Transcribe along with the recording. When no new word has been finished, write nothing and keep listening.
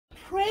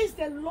Praise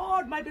the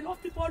Lord, my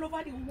beloved people all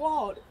over the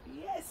world.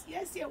 Yes,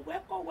 yes, yeah.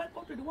 Welcome,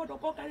 welcome to the word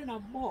of God carrying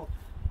and more.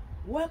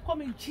 Welcome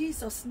in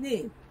Jesus'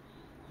 name.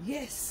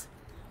 Yes.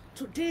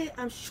 Today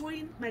I'm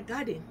showing my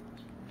garden.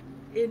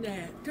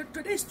 Today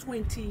is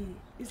 20.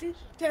 Is it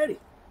 30?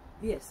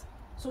 Yes.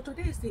 So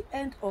today is the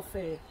end of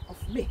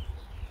May.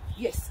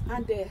 Yes.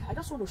 And I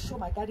just want to show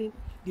my garden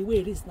the way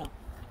it is now.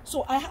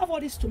 So I have all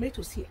these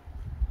tomatoes here.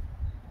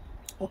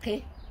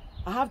 Okay.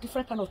 I have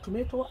different kind of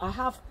tomato. I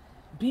have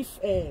beef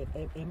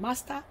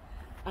master.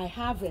 I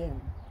have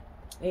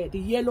the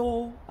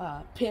yellow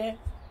pear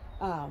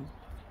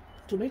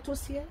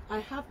tomatoes here. I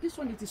have this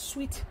one. It is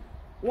sweet,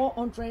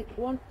 100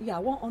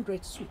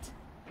 sweet.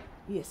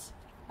 Yes,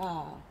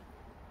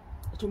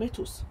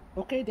 tomatoes.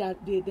 Okay, they are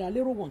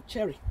little one,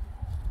 cherry.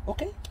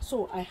 Okay,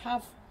 so I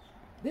have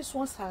this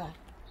ones are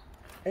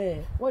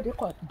what they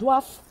call it?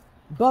 Dwarf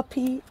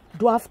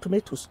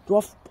tomatoes.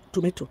 Dwarf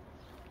tomato.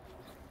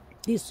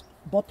 This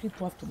boppy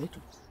dwarf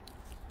tomato.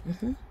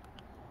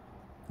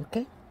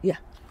 Okay, yeah.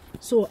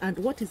 So, and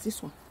what is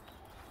this one?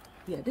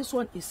 Yeah, this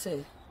one is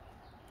a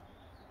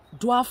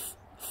dwarf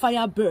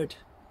firebird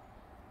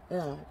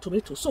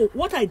tomato. So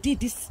what I did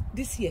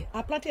this year,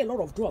 I planted a lot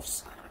of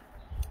dwarfs.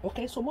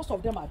 Okay, so most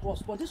of them are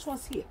dwarfs, but these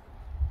ones here,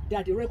 they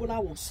are the regular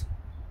ones.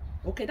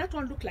 Okay, that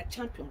one look like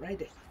champion right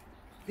there.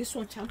 This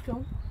one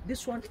champion,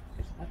 this one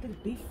I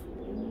think beef,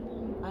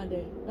 and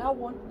that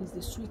one is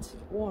the sweet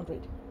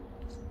 100.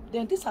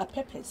 Then these are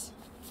peppers.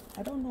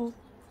 I don't know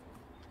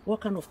what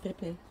kind of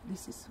pepper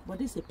this is, but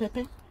this is a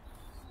pepper.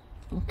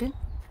 Okay,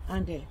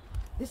 and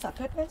these are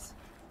peppers.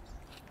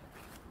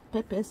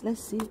 Peppers.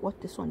 Let's see what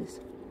this one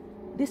is.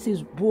 This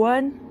is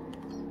buen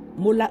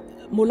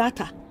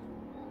mulata.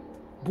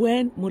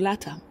 Buen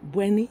mulata.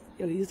 Bueni.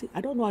 I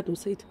don't know how to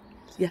say it.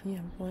 Yeah.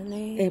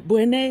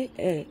 Buene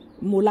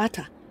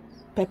mulata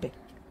pepper.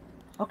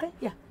 Okay.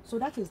 Yeah. So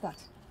that is that.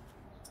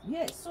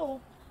 Yes. So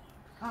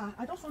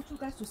I just want you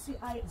guys to see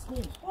how it's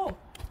going. Oh,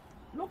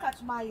 look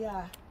at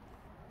my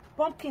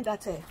pumpkin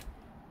that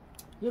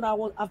you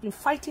know, I've been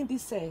fighting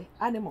these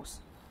animals.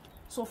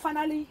 So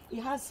finally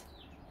it has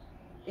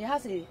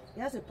a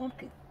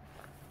pumpkin,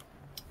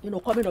 you know,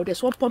 coming out.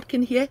 There's one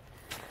pumpkin here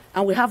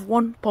and we have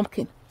one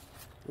pumpkin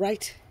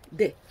right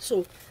there.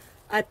 So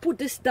I put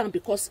this down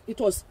because it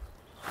was,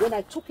 when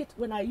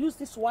I used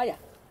this wire,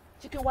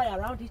 chicken wire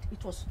around it,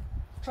 it was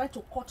trying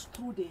to cut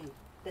through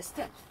the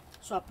stem.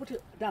 So I put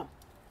it down.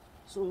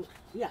 So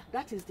yeah,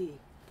 that is the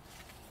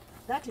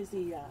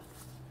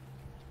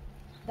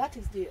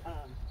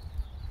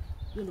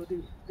you know,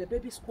 the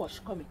baby squash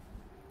coming,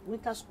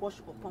 winter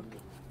squash or pumpkin.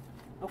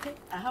 Okay,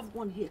 I have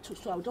one here too,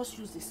 so I'll just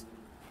use this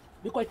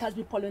because it has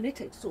been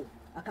pollinated, so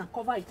I can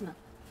cover it now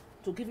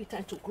to give it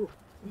time to grow.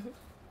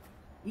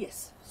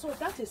 Yes, so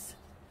that is,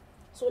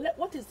 so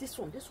what is this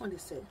one? This one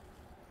is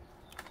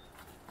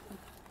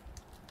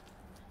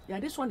yeah,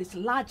 this one is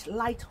large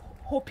light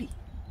hoppy.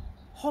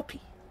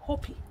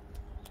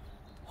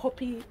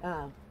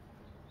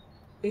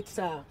 It's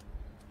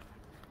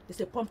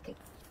a pumpkin.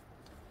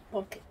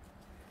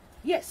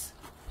 Yes.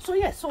 So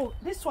yes. So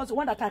this was the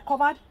one that I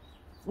covered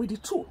with the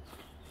tool.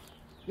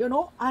 You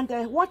know, and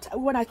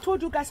when I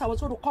told you guys I was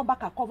going to come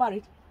back and cover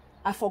it,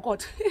 I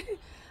forgot,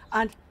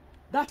 and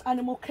that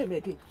animal came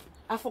again.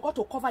 I forgot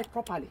to cover it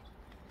properly.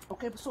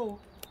 Okay. So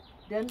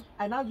then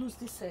I now use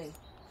this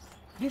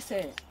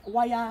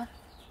wire,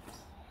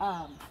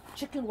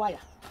 chicken wire.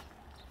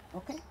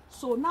 Okay.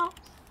 So now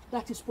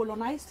that is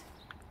pollinized,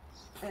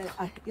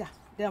 yeah,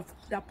 they are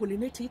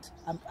pollinated.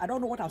 I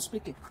don't know what I'm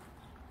speaking.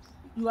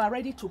 You are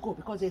ready to go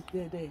because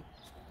the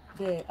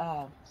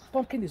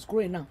pumpkin is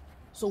growing now,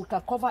 so we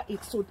can cover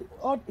it. So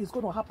all is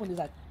going to happen is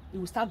that it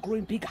will start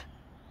growing bigger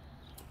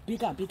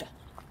and bigger.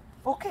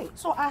 Okay,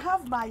 so I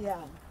have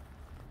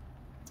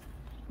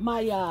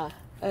my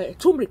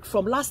turmeric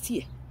from last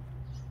year.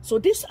 So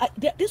these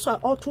are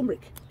all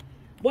turmeric,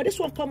 but this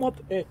one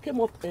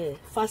came up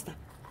faster.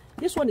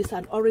 This one is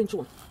an orange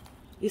one.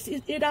 It's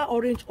either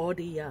orange or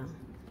the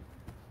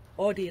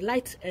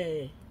light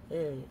the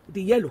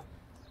yellow.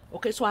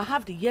 Okay, so I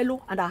have the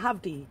yellow and I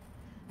have the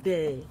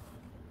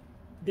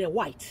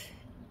white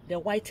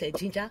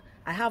ginger.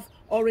 I have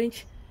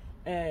orange,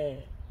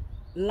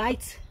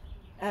 light,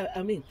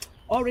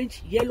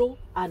 orange, yellow,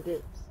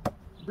 and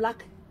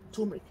black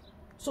turmeric.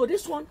 So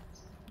this one,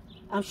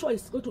 I'm sure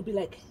it's going to be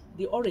like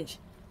the orange.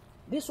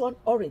 This one,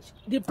 orange.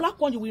 The black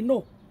one you will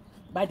know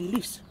by the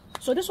leaves.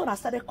 So this one has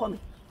started coming.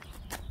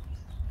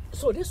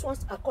 So these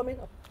ones are coming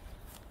up.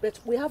 But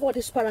we have all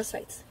these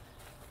parasites.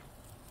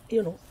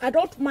 You know, I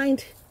don't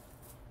mind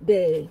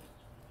these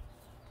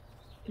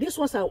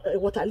ones are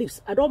water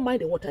leaves. I don't mind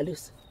the water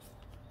leaves,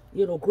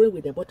 you know, growing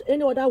with them. But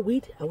any other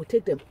weed, I will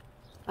take them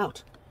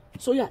out.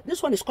 So yeah,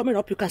 this one is coming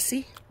up. You can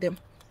see them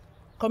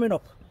coming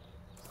up.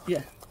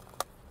 Yeah.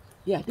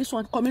 Yeah, this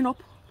one coming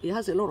up. It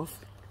has a lot of,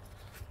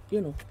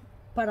 you know,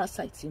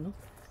 parasites, you know.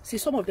 See,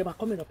 some of them are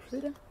coming up. See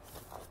them?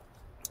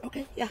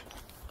 Okay, yeah.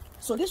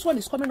 So this one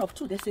is coming up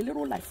too. There's a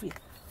little life here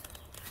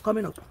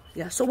coming up.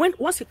 Yeah, so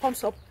once it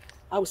comes up,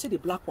 I will see the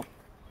black one.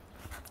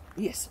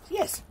 Yes,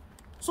 yes.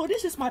 So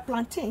this is my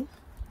plantain.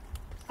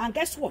 And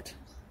guess what?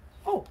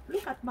 Oh,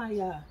 look at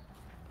my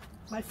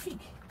my fig.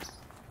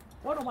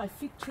 One of my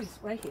fig trees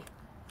right here.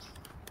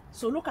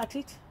 So look at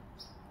it.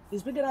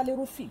 It's bringing out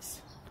little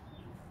figs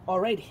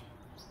already.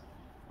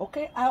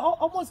 Okay, I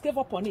almost gave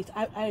up on it.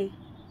 I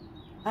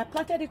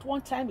planted it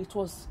one time. It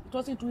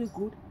wasn't doing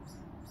good.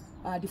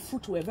 The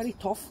fruit were very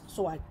tough,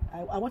 so I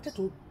wanted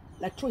to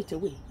like throw it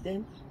away.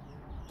 Then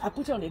I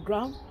put it on the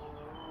ground.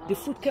 The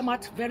fruit came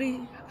out very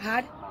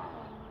hard.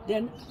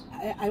 Then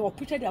I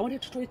operated. I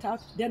wanted to throw it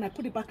out. Then I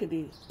put it back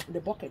in the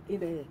bucket, in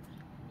the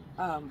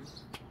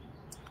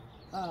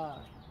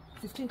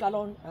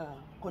 15-gallon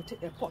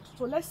pot.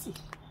 So let's see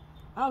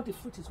how the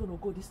fruit is going to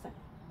go this time,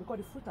 because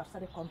the fruit have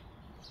started coming.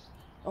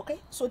 Okay,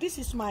 so this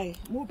is my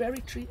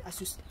mulberry tree,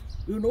 as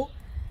you know,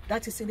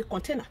 that is in the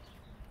container.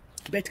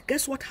 But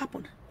guess what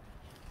happened?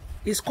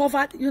 It's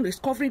covered, it's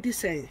covering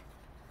this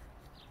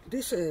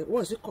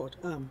what is it called?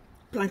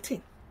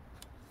 Plantain.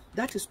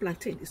 That is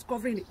plantain. It's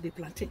covering the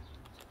plantain.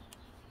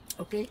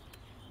 Okay,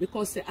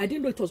 because I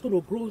didn't know it was going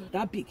to grow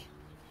that big.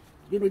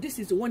 This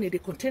is the one in the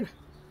container.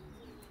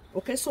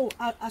 Okay, so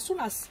as soon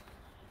as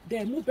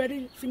the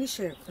mulberry finish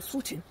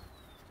fruiting,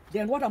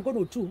 then what I'm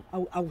going to do,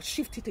 I will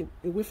shift it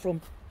away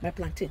from my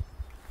plantain.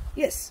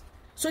 Yes,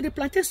 so the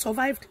plantain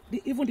survived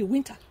even the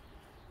winter.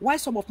 Why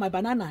some of my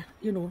banana,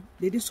 they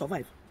didn't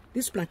survive.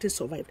 This plantain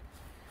survived.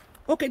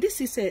 Okay, this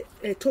is a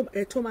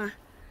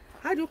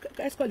how do you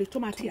guys call it?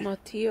 Tomatillo.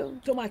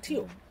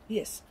 Tomatillo.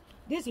 Yes,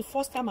 this is the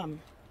first time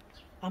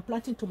I'm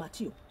planting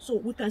tomatillo. So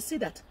we can see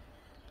that,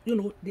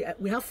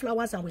 we have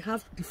flowers and we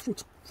have the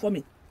fruit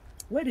forming.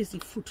 Where is the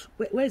fruit?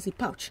 Where is the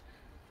pouch?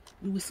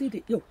 You will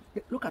see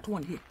look at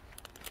one here.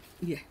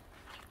 Yeah.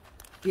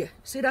 Yeah.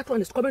 See, that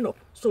one is coming up.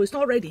 So it's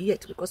not ready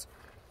yet because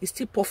it's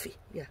still puffy.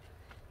 Yeah.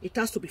 It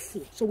has to be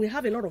full. So we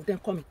have a lot of them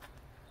coming.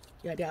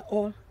 Yeah, they are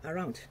all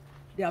around.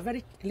 They are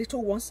very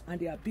little ones and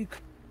they are big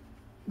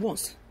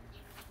ones.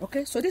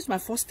 Okay, so this is my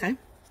first time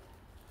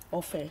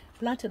of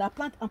planting. I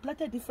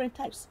planted different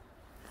types.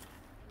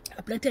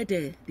 I planted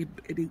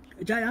the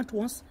giant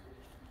ones,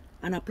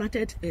 and I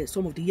planted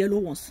some of the yellow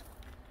ones.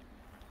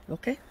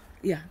 Okay,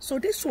 yeah. So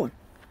these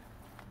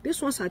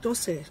ones are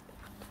just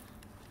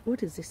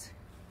what is this?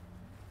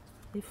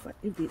 If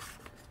this,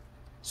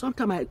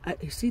 sometimes I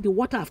see the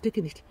water I've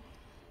taken it.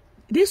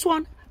 This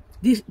one,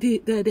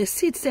 the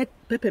seed said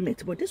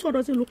peppermint, but this one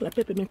doesn't look like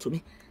peppermint to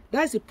me.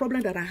 That's the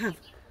problem that I have.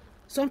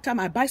 Sometimes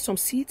I buy some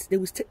seeds, they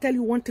will tell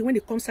you one thing, when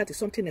it comes out it's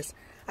something else.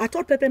 I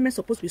thought peppermint is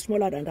supposed to be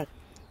smaller than that.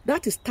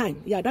 That is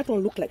thyme. Yeah, that one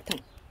look like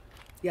thyme.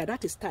 Yeah,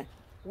 that is thyme.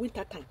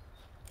 Winter time.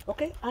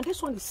 Okay, and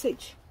this one is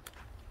sage.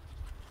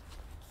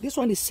 This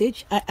one is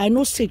sage. I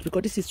know sage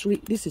because this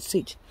is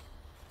sage.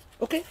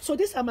 Okay, so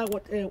these are my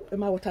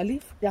water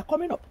leaf. They are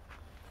coming up.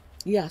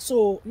 Yeah,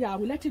 so yeah, I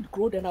will let it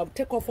grow. Then I'll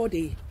take off all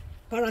the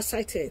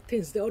parasite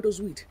things, all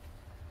those weeds.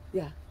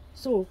 Yeah.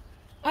 So,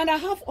 and I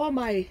have all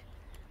my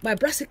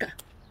brassica.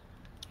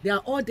 They are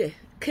all there.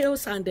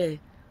 Kales and the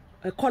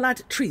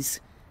colored trees.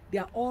 They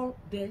are all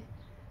there.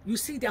 You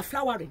see, they are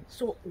flowering.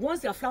 So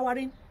once they are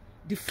flowering,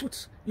 the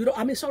fruits, you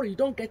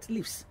don't get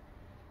leaves.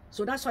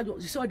 So that's why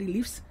you saw the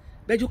leaves.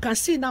 But you can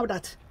see now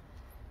that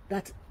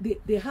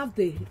they have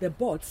the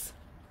buds.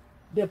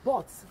 The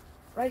buds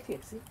right here.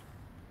 See,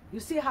 you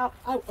see how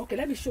okay,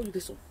 let me show you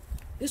this one.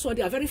 This one,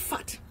 they are very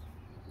fat.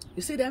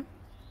 You see them?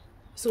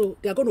 So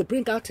they are going to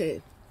bring out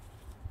the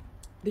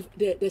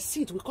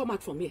seed will come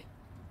out from here.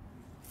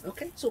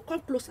 Okay, so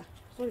come closer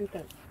so you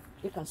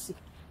can see.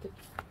 Okay.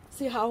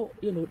 See how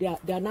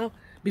they are now.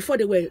 Before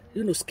they were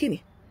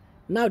skinny.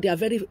 Now they are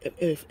very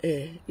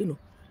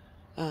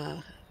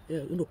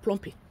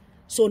plumpy.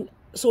 So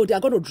they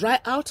are going to dry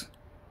out,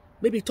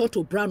 maybe turn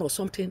to brown or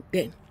something.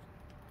 Then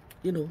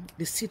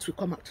the seeds will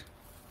come out.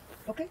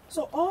 Okay,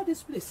 so all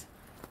this place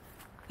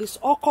is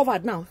all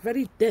covered now,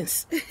 very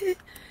dense.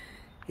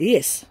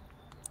 Yes,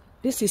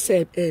 this is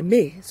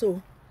May,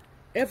 so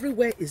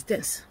everywhere is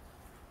dense.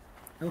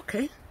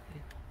 Okay.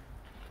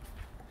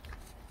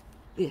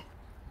 Yeah.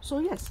 So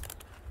yes.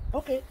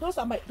 Okay, those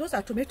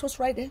are tomatoes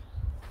right there.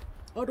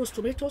 All those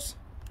tomatoes.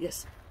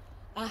 Yes.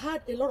 I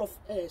had a lot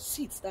of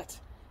seeds that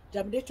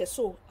germinated,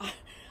 so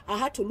I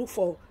had to look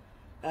for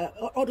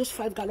all those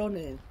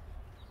 5-gallon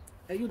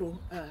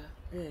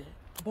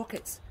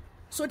buckets.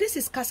 So this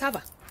is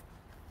cassava.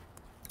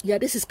 Yeah,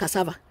 this is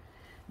cassava.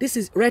 This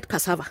is red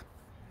cassava.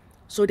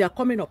 So they are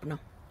coming up now.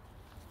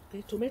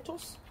 Okay,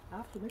 tomatoes. I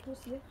have tomatoes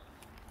here.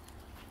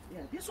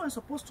 Yeah, this one is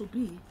supposed to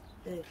be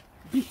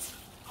beet.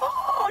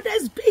 Oh,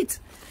 there's beet,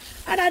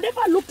 and I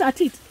never looked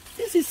at it.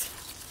 This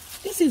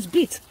is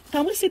beet.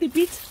 Can we see the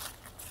beet?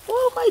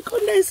 Oh my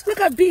goodness, look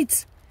at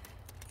beet.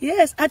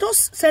 Yes, I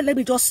just said let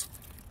me just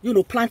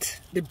plant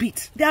the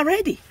beet. They are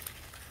ready.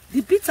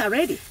 The beets are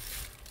ready.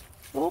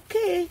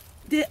 Okay,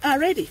 they are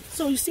ready.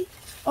 So you see,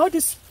 all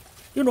this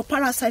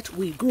parasite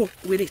will grow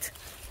with it.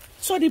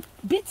 So the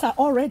beets are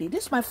all ready.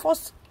 This is my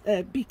first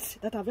beet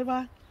that I've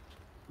ever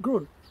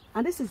grown,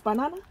 and this is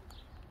banana.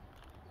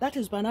 That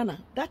is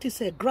banana. That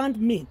is a grand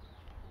mean.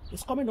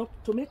 It's coming up.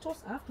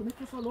 Tomatoes. I have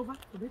tomatoes all over.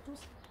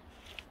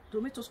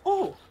 Tomatoes.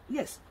 Oh,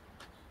 yes.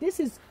 This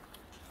is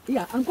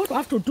yeah, I'm going to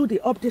have to do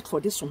the update for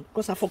this one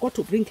because I forgot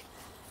to bring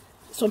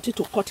something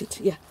to cut it.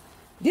 Yeah,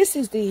 this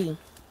is the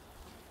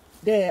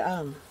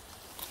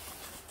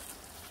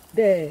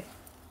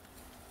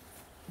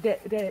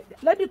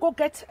let me go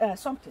get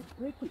something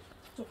real quick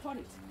to cut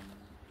it.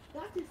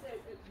 That is a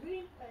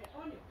green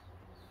onion.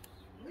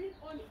 Green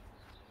onion.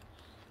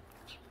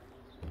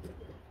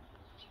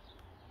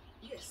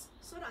 Yes,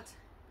 so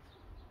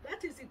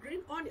that is the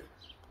green onion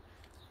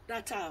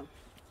that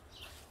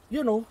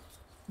you know,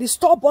 the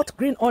store-bought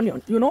green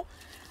onion. You know,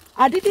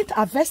 I didn't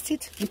harvest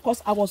it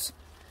because I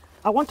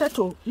wanted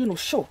to, you know,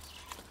 show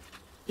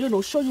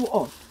you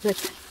all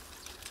that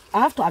I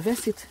have to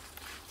harvest it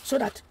so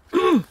that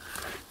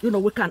you know,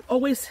 we can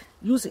always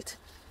use it.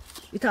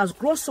 It has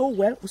grown so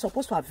well. We're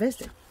supposed to harvest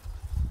them,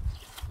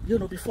 you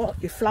know, before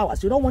it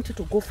flowers. You don't want it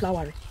to go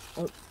flowering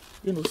or,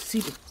 you know,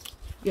 seeding.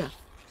 Yeah,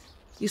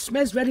 it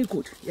smells very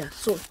good. Yeah,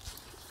 so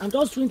I'm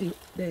just doing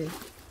the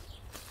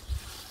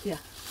yeah,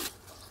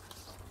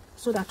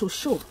 so that to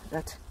show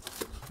that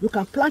you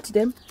can plant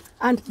them,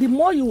 and the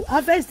more you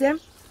harvest them,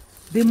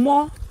 the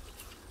more,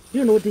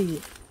 you know, they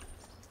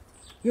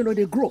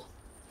grow.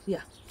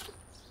 Yeah,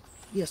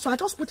 yeah. So I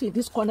just put it in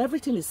this corner.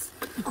 Everything is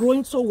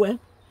growing so well.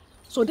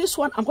 So this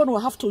one I'm going to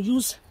have to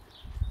use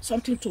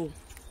something to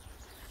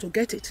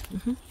get it.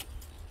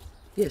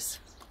 Yes.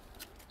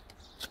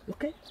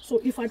 Okay. So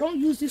if I don't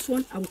use this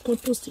one, I will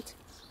compost it.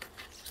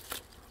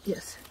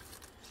 Yes.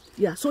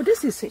 Yeah. So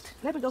this is it.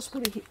 Let me just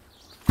put it here.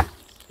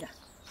 Yeah.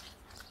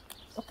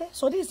 Okay.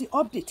 So this is the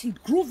update.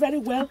 It grew very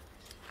well.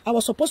 I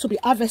was supposed to be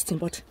harvesting,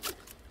 but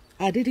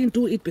I didn't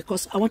do it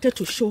because I wanted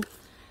to show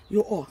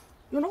you all.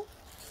 You know,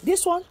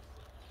 this one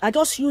I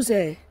just use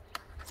the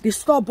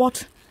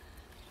store-bought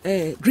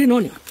green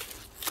onion.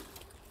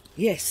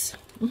 Yes.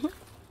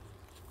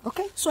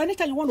 Okay. So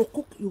anytime you want to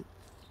cook, you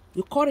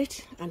cut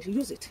it and you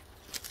use it.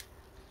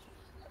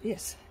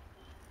 Yes.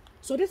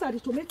 So these are the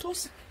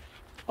tomatoes.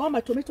 All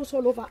my tomatoes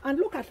all over. And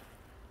look at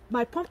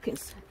my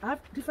pumpkins. I have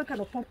different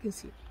kind of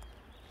pumpkins here.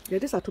 Yeah,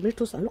 these are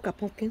tomatoes, and look at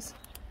pumpkins.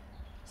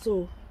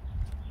 So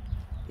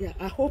yeah,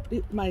 I hope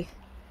my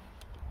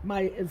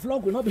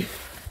vlog will not be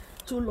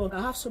too long.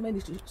 I have so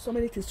many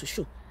things to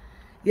show.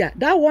 Yeah,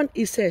 that one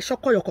is a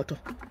shoko yokoto.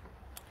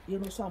 You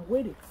know, so I'm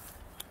waiting.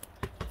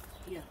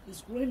 Yeah,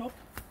 it's growing up.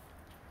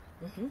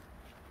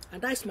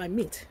 And that's my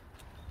mint.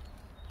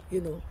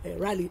 You know,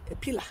 a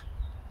pillar.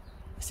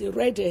 It's a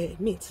red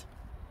mint.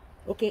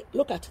 Okay,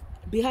 look at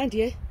behind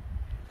here.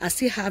 I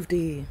still have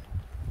the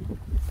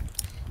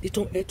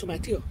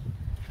tomatillo,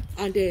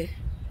 and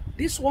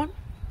this one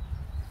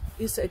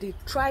is the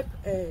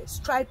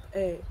striped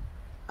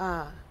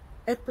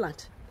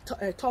eggplant,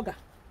 toga.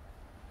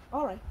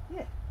 All right,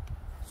 yeah.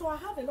 So I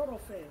have a lot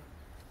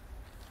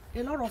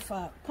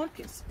of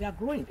pumpkins. They are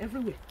growing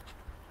everywhere.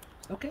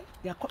 Okay,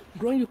 they are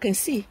growing. You can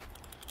see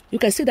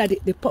that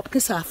the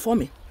pumpkins are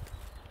forming.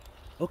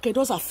 Okay,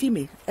 those are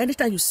female.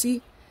 Anytime you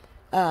see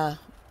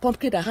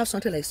pumpkin that have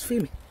something like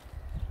female,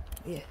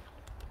 yeah.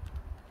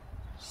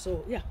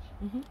 So yeah.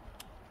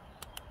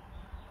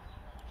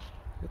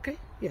 Okay,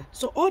 yeah.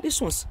 So all these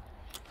ones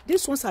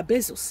are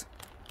basils.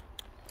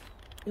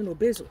 You know,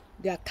 basil.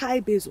 They are Thai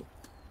basil.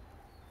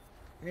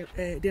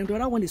 The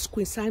other one is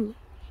quinine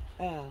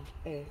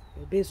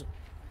basil.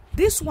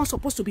 This one's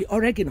supposed to be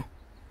oregano.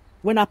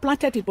 When I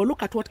planted it, but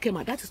look at what came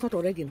out. That is not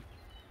oregano.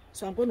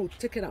 So I'm going to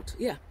take it out.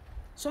 Yeah.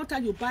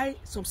 Sometimes you buy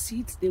some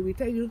seeds, they will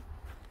tell you,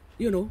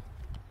 you know,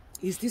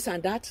 is this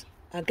and that.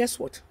 And guess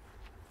what?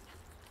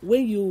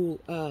 When you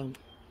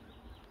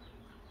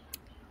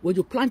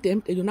plant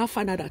them, you now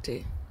find out that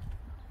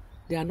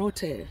they are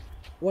not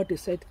what they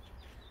said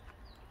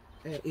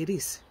it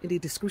is in the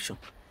description.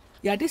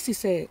 Yeah, this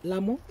is a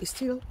lemon. It's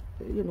still,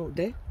 you know,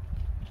 there.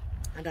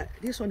 And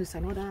this one is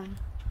another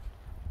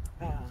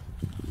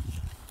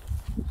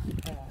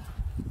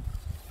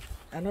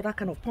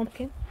kind of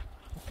pumpkin.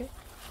 Okay.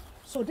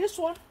 So this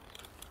one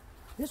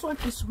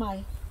is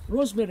my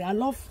rosemary. I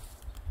love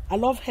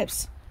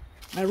herbs.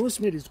 My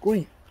rosemary is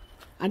growing.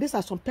 And these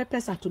are some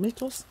peppers and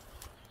tomatoes.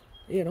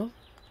 You know.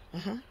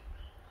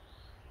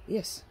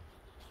 Yes.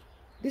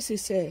 This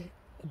is a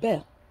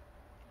bell.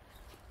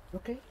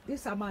 Okay.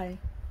 These are my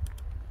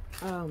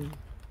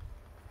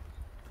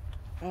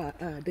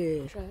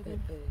the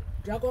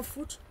dragon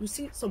fruit. You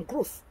see some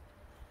growth.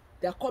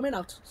 They are coming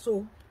out.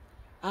 So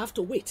I have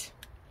to wait.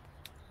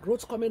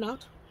 Growth coming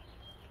out.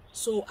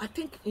 So I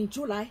think in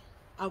July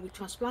I will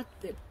transplant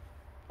them.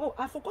 Oh,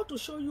 I forgot to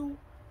show you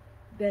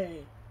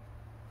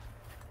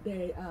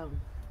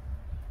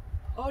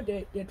all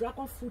the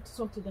dragon fruit,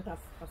 something that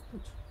I've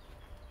put.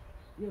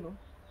 You know,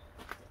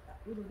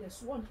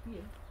 there's one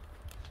here.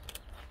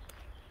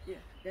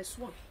 Yeah, there's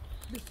one.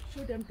 Please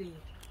show them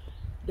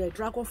the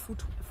dragon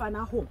fruit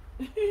final home.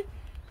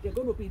 They're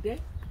going to be there.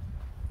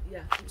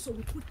 Yeah, so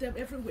we put them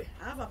everywhere.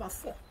 I have about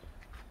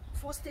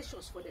four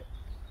stations for them.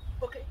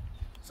 Okay,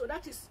 so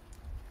that is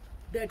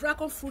the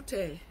dragon fruit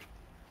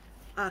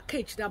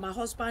cage that my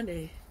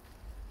husband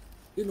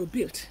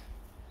built.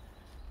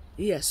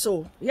 Yeah,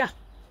 so yeah,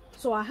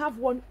 so I have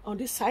one on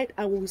this side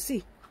and we will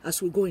see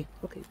as we're going.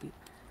 Okay,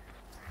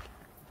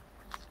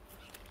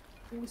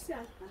 You will see as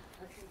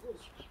it goes.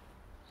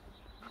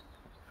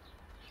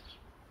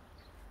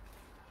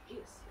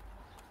 Yes.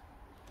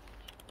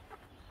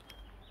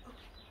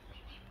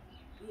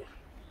 Okay. Yeah.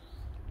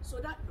 So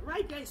that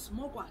right there is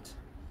mugwort.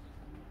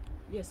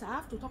 Yes, I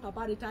have to talk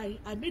about it.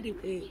 I made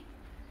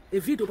a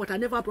video, but I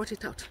never brought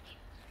it out.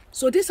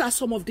 So these are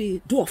some of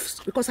the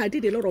dwarfs, because I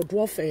did a lot of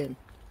dwarf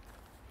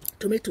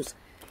tomatoes.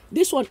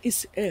 This one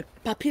is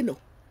Pepino.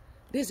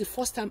 This is the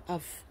first time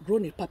I've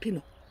grown a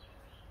Pepino.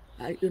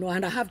 You know,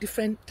 and I have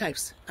different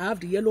types. I have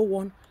the yellow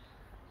one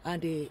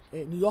and the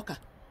New Yorker.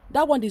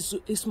 That one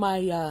is my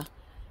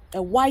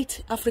a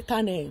white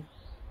African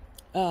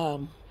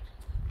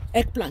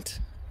eggplant.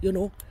 You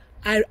know,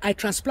 I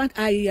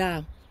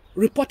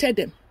reported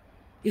them.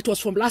 It was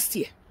from last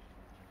year.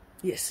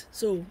 Yes,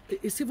 so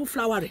it's even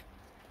flowering.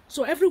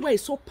 So everywhere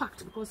is so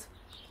packed because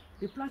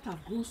the plant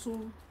have grown so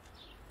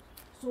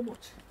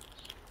much.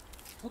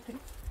 Okay.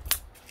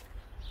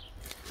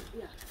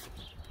 Yeah.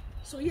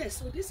 So yes,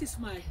 so this is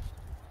my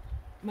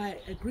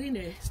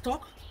green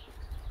stock.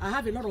 I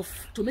have a lot of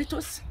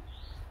tomatoes,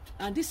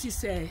 and this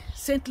is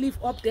scent leaf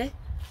up there.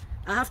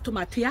 I have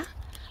tomatillo.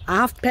 I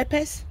have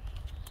peppers.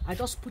 I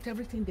just put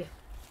everything there.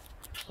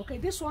 Okay,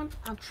 this one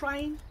I'm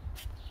trying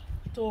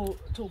to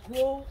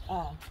grow.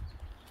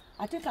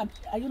 I think I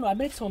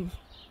made some.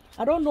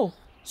 I don't know.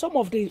 Some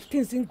of the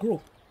things didn't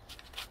grow,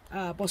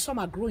 but some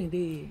are growing.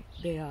 The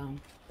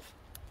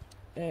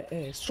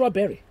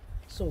strawberry.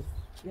 So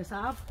yes,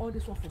 I have all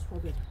this one for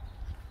strawberry.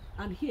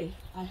 And here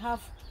I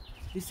have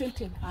the same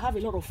thing. I have a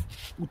lot of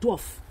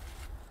dwarf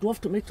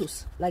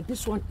tomatoes. Like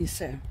this one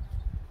is a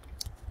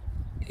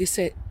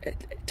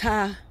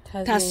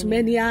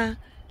Tasmania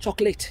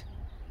chocolate.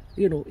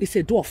 You know, it's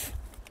a dwarf.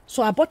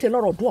 So I bought a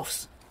lot of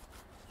dwarfs.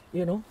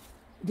 You know,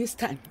 this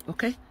time.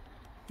 Okay.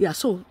 Yeah.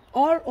 So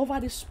all over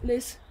this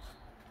place,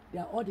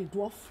 there are all the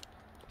dwarf.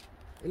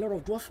 A lot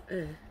of dwarf.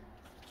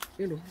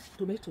 You know,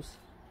 tomatoes.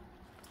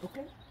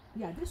 Okay.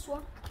 Yeah. This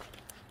one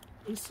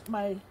is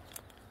my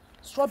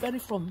strawberry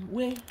from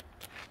way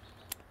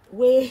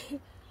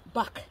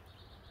back.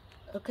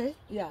 Okay,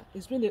 yeah,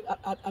 it's been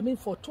I mean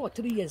for 2 or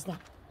 3 years now.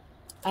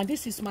 And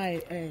this is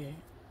my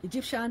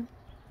Egyptian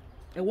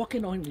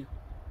working onion.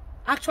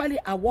 Actually,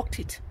 I worked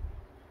it,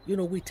 you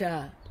know, with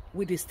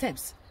the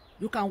stems.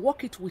 You can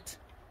work it with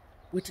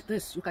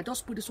this. You can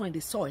just put this one in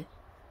the soil.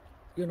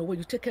 You know, when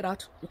you take it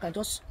out, you can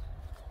just,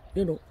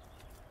 you know,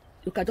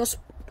 you can just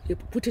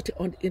put it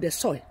in the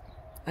soil,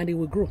 and it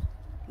will grow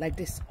like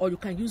this. Or you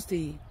can use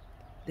the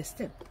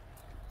stem.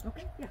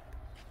 Okay, yeah.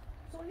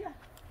 So yeah.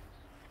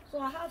 So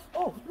I have,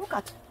 oh, look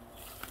at,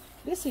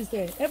 this is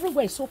there.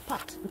 Everywhere is so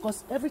packed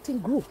because everything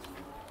grew.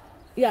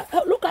 Yeah,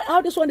 look at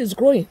how this one is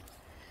growing.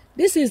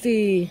 This is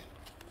the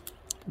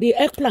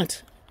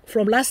eggplant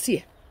from last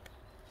year.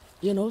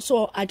 You know,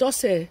 so I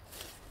just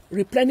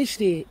replenish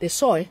the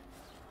soil,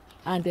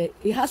 and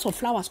it has some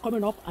flowers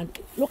coming up. And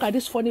look at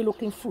this funny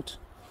looking fruit.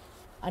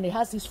 And it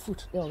has this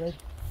fruit there already.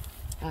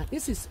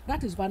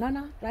 That is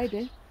banana right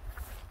there.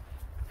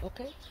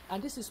 Okay,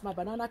 and this is my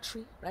banana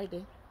tree right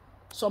there.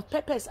 Some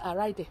peppers are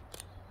right there.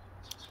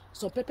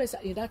 Some peppers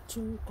are in that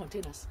 2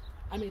 containers.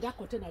 I mean that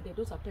container there,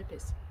 those are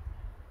peppers.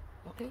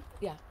 Okay,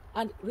 yeah.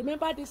 And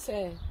remember this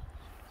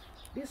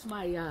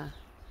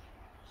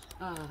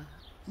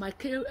my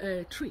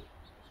kale tree.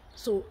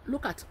 So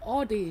look at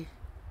all the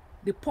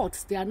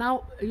pods. They are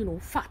now, you know,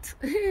 fat.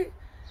 They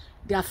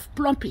are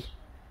plumpy.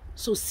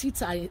 So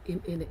seeds are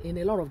in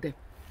a lot of them.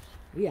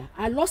 Yeah,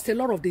 I lost a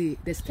lot of the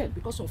stem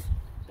because of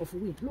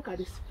wind. Look at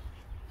this.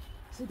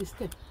 See the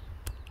stem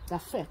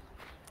that fell.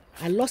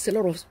 I lost a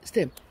lot of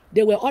stem.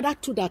 There were other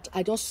 2 that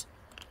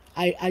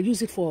I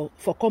use it for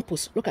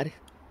compost. Look at it.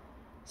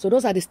 So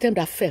those are the stem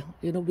that fell,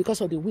 you know, because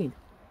of the wind.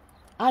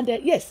 And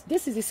yes,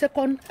 this is the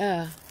second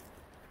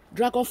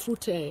dragon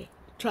fruit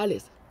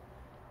trellis.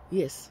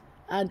 Yes,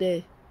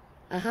 and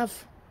I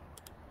have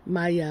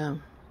my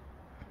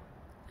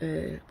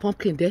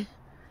pumpkin there.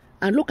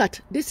 And look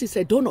at, this is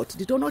a donut.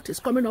 The donut is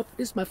coming up.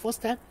 This is my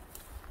first time.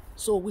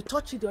 So we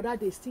touched it the other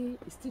day. It's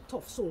still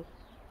tough. So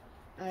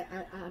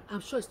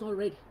I'm sure it's not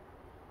ready.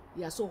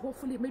 Yeah, so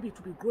hopefully maybe it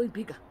will be growing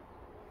bigger.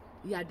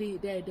 Yeah,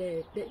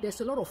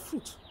 there's a lot of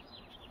fruit.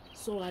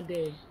 So, and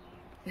the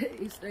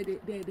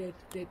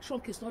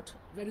trunk is not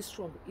very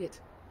strong yet.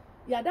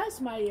 Yeah,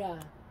 that's my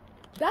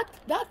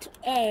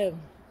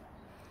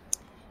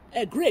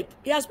grape.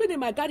 It has been in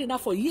my garden now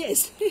for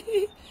years.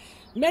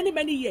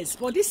 many years.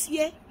 But this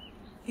year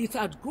it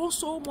had grown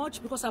so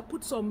much because I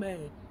put some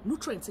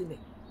nutrients in it.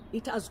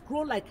 It has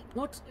grown like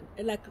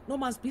no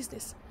man's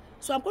business.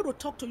 So I'm going to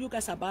talk to you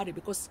guys about it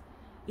because,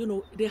 you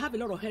know, they have a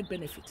lot of health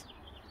benefit.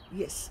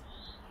 Yes.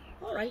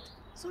 All right.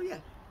 So yeah.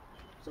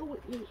 So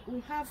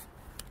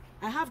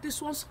I have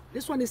this one.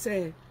 This one is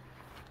you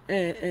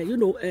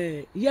know,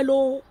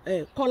 yellow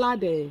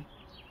colored,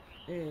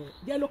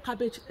 yellow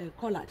cabbage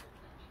colored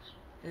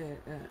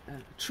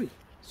tree.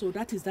 So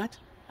that is that,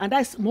 and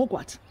that's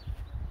mugwort.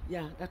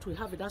 Yeah, that we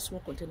have in that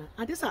small container.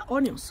 And these are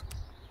onions.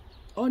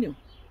 Onion.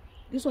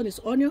 This one is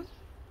onion.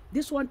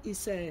 This one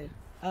is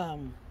I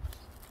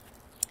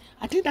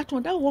think that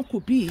one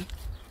could be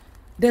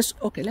There's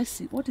okay. Let's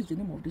see. What is the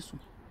name of this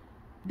one?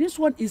 This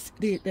one is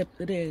the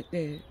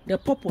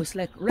purple is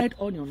like red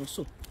onion or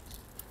so.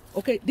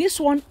 Okay, this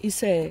one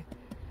is a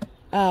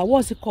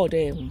what's it called?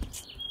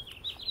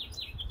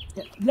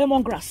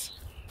 Lemongrass.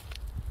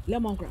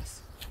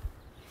 Lemongrass.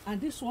 And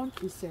this one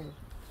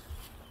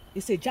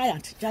is a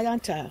giant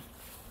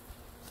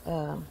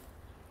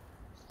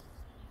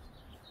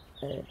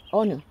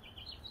onion.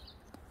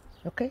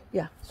 Okay,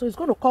 yeah. So it's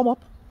going to come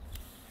up.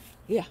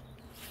 Yeah.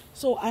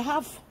 So I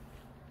have,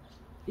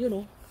 you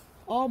know,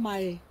 all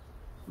my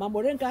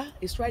moringa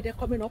is right there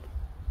coming up,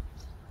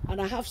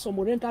 and I have some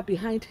moringa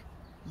behind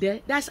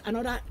there. That's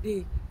another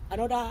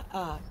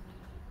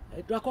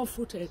dragon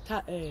fruit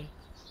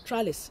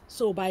trellis.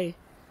 So by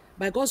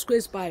God's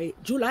grace, by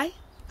July,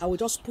 I will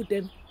just put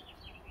them,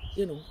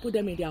 you know, put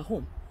them in their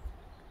home.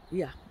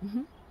 Yeah.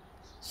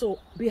 So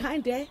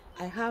behind there,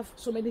 I have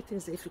so many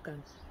things. If you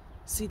can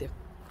see them,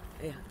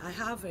 yeah, I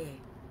have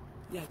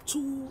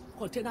 2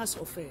 containers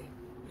of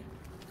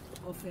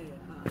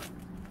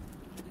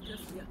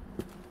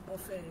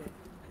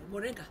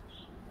moringa.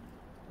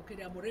 Okay,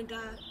 there are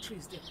moringa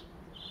trees there.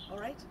 All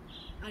right,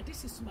 and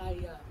this is my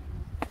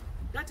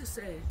that is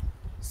a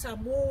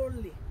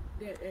samole.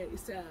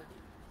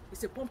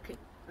 It's a pumpkin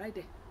right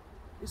there.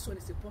 This one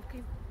is a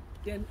pumpkin.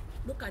 Then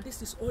look at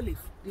this is olive.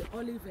 The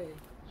olive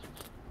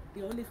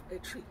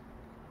tree.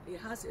 It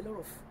has a lot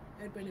of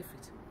health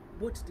benefits,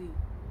 both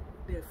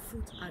the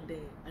fruit and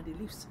the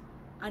leaves.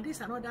 And this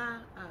is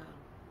another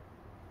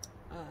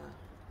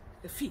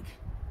a fig.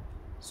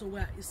 So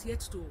where it's yet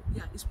to,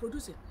 yeah, it's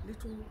producing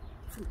little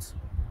fruits.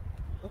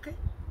 Okay,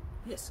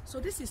 yes. So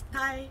this is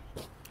Thai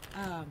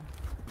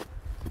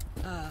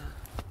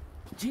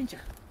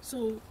ginger.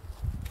 So,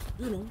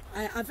 you know,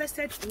 I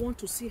harvested one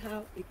to see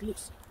how it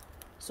looks.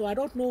 So I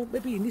don't know,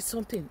 maybe it needs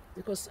something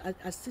because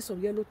I see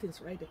some yellow things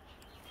right there.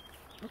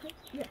 Okay,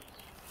 yeah.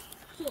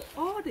 So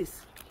all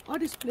this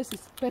place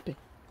is pepper.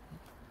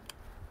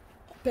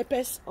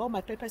 Peppers, all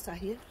my peppers are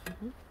here.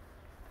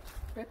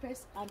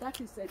 Peppers, and that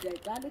is the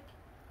garlic.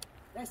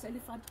 That's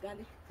elephant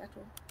garlic. That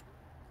one.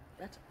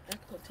 That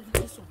contains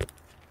this one.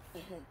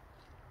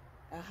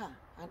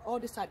 And all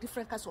these are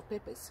different kinds of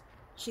peppers.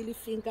 Chili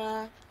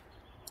finger,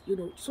 you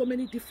know, so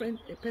many different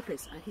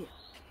peppers are here.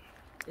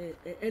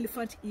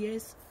 Elephant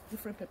ears,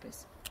 different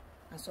peppers,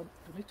 and some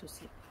tomatoes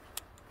here.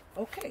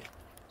 Okay,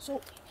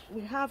 so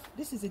we have,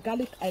 this is the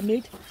garlic I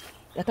made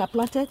that I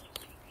planted.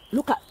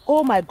 Look at,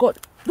 oh my God,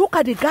 look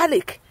at the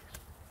garlic.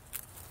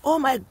 Oh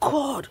my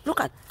God, look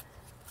at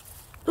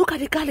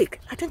the garlic.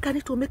 I think I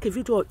need to make a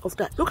video of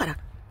that. Look at that.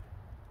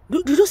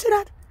 Did you see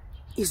that?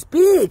 It's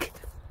big.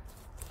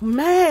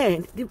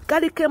 Man, the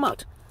garlic came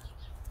out.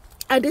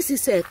 And this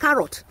is a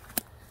carrot.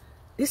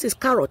 This is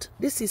carrot.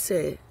 This is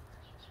a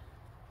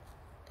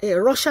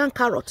Russian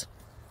carrot.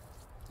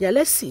 Yeah,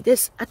 let's see.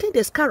 I think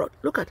there's carrot.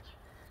 Look at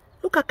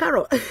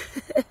carrot.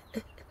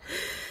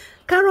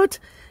 Carrot,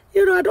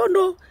 you know, I don't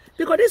know.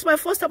 Because this is my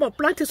first time of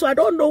planting, so I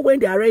don't know when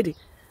they are ready.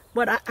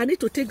 But I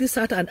need to take this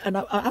out and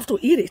I have to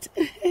eat it.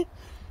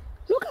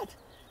 Look at.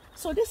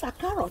 So these are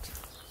carrots.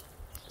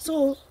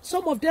 So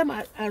some of them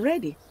are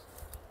ready.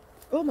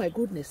 Oh my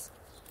goodness.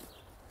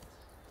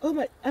 Oh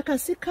my, I can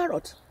see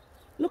carrot.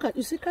 Look at,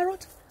 you see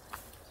carrot?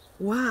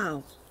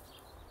 Wow.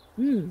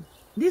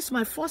 This is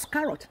my first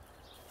carrot.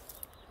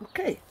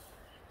 Okay.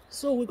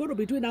 So we're going to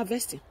be doing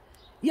harvesting.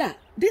 Yeah,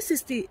 this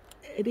is the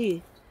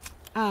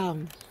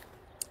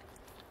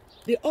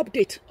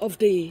update of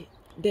the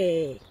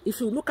if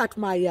you look at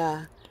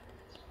my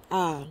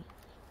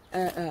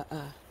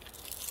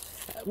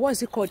what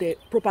is it called, the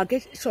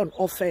propagation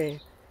of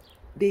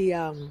the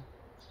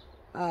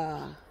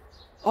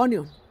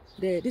onion,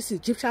 this is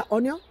Egyptian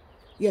onion.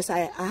 Yes,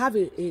 I have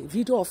a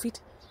video of it.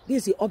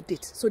 This is the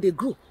update. So they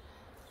grew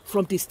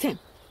from the stem.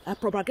 I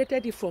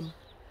propagated it from,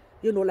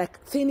 you know, like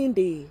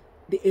thinning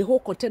a whole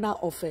container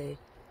of the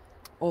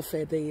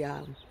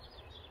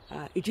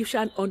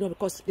Egyptian onion,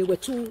 because they were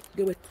too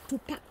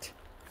packed.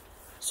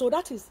 So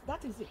that is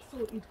it. So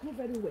it grew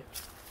very well.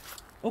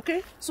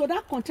 Okay, so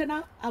that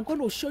container, I'm going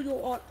to show you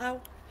all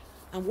how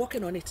I'm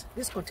working on it.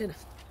 This container,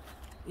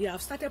 yeah,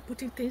 I've started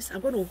putting things.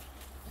 I'm going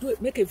to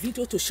make a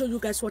video to show you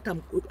guys what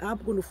I'm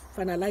going to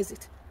finalize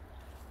it.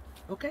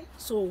 Okay,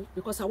 so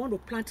because I want to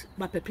plant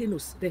my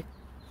pepinos there.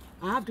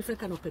 I have different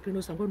kind of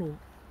pepinos. I'm going to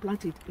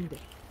plant it in there.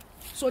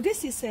 So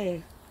this is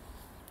a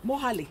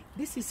mohali.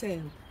 This is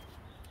a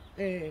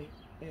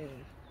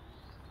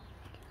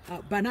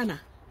banana.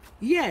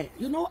 Yeah,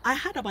 you know, I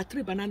had about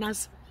 3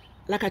 bananas.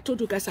 Like I told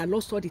you guys, I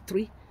lost all the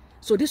 3.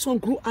 So this one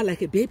grew out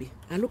like a baby.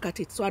 And look at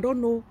it. So I don't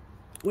know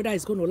whether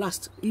it's going to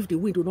last if the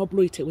wind will not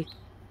blow it away.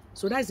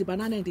 So that's the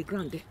banana in the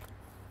ground there.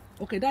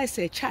 Okay, that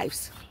is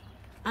chives.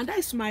 And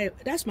that's my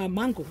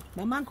mango.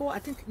 My mango, I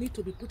think, need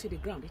to be put in the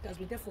ground. It has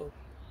been there for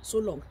so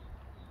long.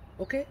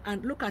 Okay,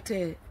 and look at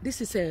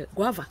this is a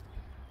guava.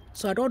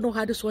 So I don't know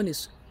how this one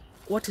is,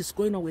 what is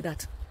going on with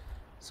that.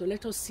 So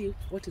let us see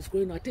what is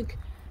going on. I think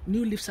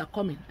new leaves are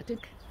coming. I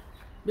think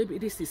maybe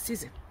this is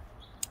season.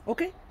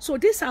 Okay, so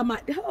these are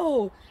my,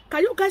 oh,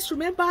 can you guys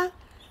remember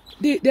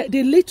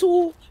the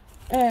little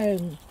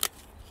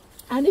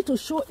I need to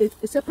show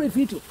a separate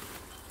video.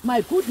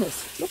 My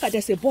goodness, look at,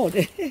 there's a board.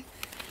 Can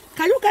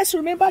you guys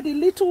remember the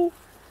little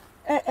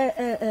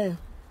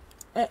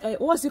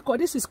what's it called?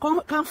 This is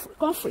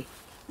comfrey.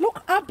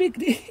 Look how big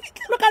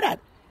look at that.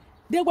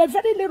 They were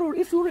very little.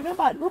 If you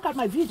remember, look at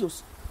my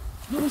videos.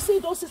 You will see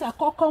those things are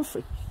called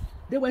comfrey.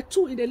 There were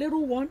two in the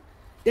little one.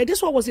 Then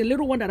this one was the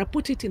little one that I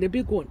put it in the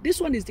big one.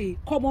 This one is the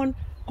common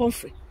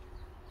comfrey.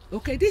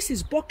 Okay, this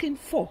is bucking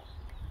for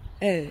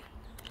I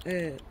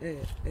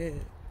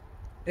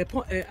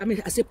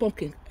mean, I say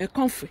pumpkin, a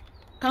comfrey.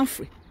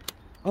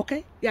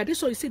 Okay, yeah,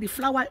 this one you see the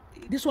flower.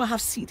 This one have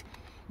seed.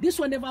 This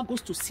one never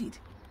goes to seed.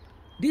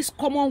 This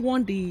common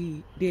one,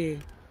 they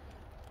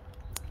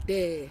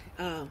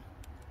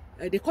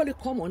call it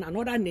common,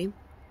 another name.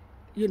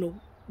 You know,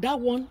 that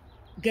one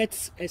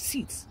gets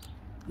seeds.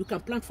 You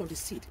can plant from the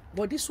seed,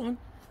 but this one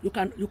you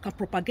can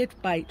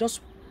propagate by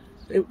just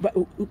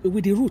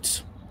with the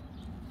roots.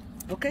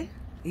 Okay,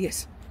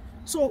 yes.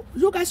 So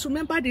you guys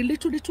remember the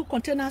little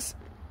containers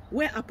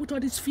where I put all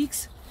these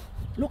figs?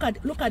 Look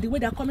at the way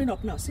they're coming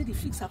up now. See, the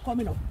figs are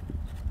coming up,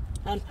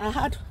 and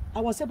I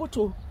was able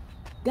to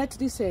get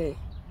this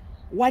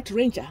white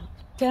ranger.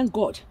 Thank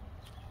God.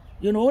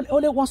 You know,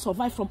 only one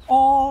survived from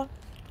all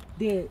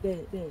the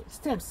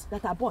stems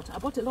that I bought. I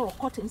bought a lot of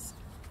cuttings.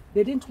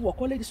 They didn't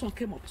work. Only this one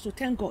came up. So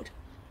thank God.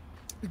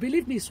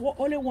 Believe me, it's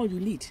only one you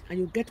need, and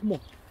you get more.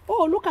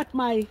 Oh, look at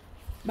my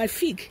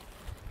fig.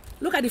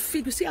 Look at the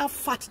fig. You see how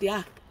fat they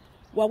are.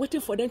 We're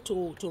waiting for them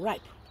to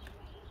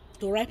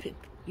ripen.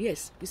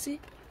 Yes, you see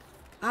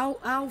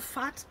how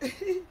fat.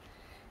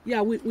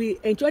 Yeah, we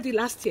enjoyed it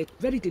last year.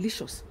 Very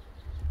delicious.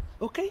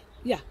 Okay,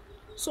 yeah.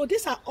 So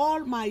these are all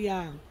my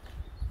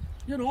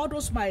you know, all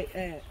those my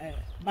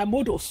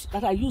models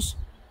that I use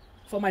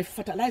for my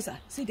fertilizer.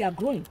 See, they are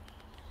growing.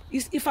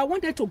 If I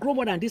wanted to grow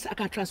more than this, I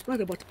can transplant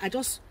them, but I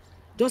just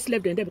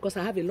left them there because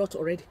I have a lot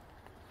already.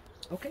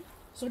 Okay,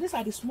 so these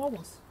are the small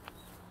ones.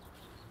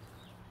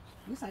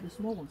 These are the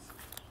small ones.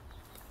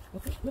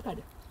 Okay, look at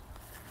them.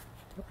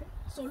 Okay,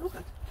 so look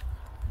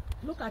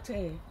at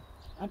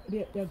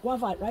the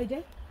guava right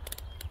there,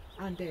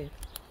 and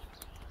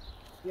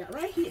yeah,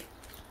 right here.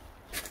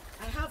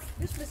 I have,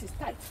 this place is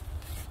tight.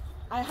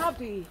 I have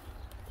the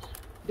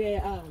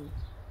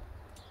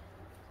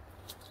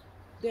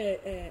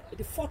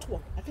fourth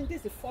one. I think this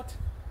is the fourth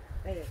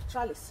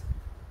trellis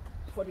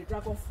for the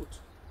dragon fruit.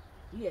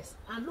 Yes,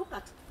 and look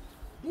at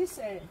this.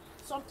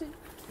 Something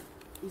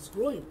is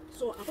growing,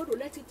 so I'm going to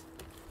let it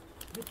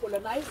be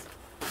pollinized.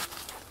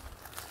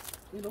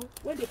 You know,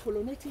 when they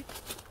pollinate it,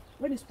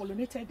 when it's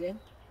pollinated, then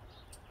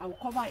I will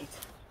cover it.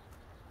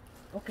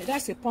 Okay,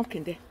 that's a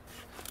pumpkin there.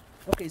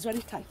 Okay, it's very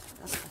tight.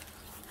 That's fine.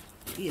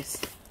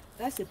 Yes,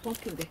 that's a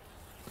pumpkin there.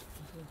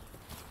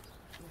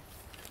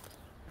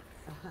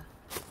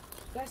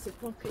 That's a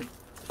pumpkin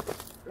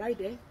right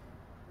there.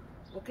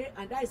 Okay,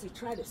 and that is the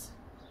trellis.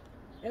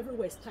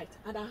 Everywhere is tight,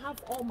 and I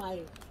have all my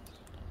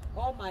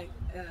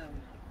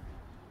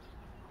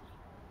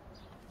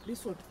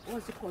this one,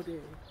 what's it called?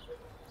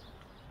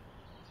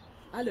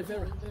 Aloe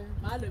vera.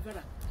 My aloe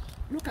vera.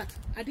 Look at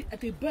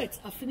the birds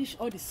have finished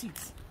all the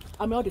seeds.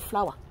 I mean all the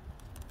flower.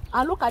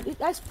 And look at it.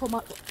 That's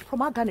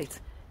pomegranate.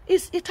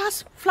 It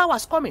has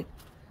flowers coming.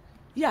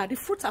 Yeah, the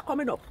fruits are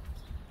coming up.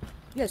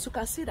 Yes, you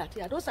can see that.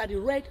 Yeah, those are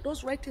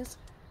those red things.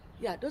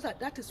 Yeah,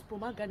 that is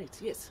pomegranate.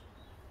 Yes.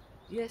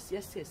 Yeah,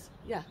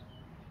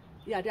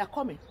 they are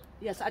coming.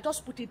 Yes, I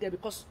just put it there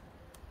because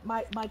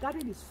my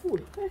garden is full.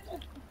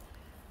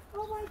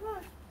 Oh my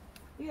God.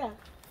 Yeah.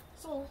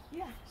 So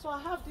yeah. So I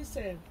have this.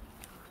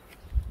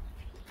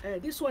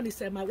 This one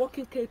is my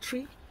walking cane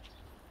tree.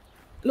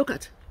 Look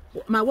at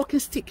my walking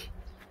stick.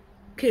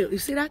 Okay, you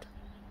see that?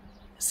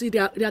 See, they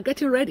are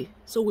getting ready.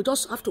 So we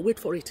just have to wait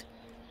for it.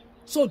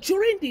 So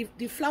during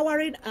the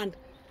flowering and,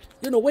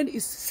 you know, when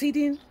it's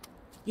seeding,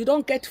 you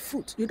don't get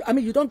fruit. You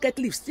don't get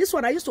leaves. This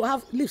one, I used to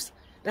have leaves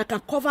that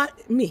can cover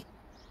me,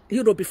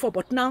 you know, before.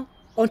 But now,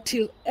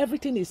 until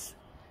everything is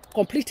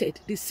completed,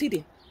 the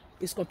seeding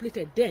is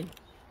completed, then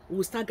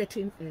we'll start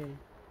getting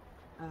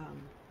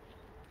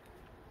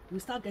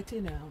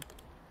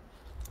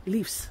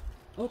leaves.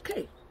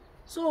 Okay.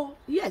 So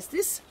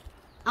yes,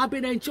 I've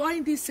been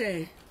enjoying this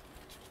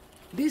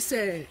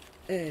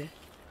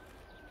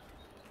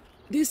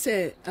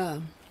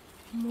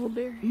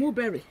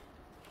mulberry.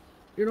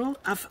 You know,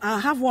 I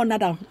have one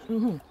now.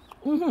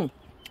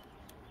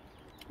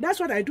 That's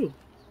what I do.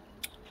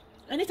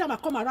 Anytime I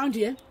come around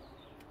here,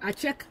 I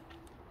check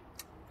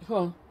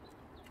for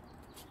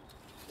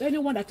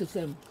anyone that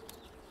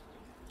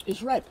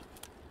is ripe.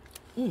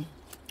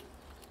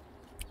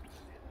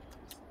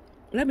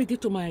 Let me give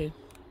to my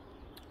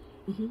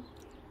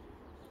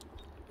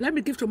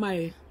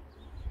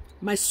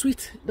my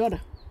sweet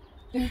daughter.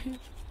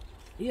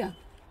 Yeah.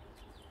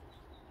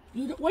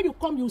 When you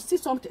come, you see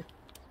something.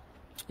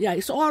 Yeah,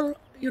 it's all,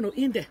 you know,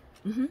 in there.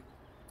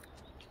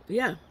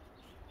 Yeah.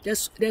 There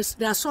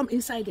are some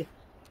inside there.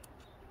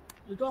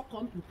 You don't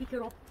come, you pick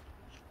it up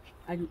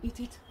and you eat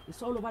it.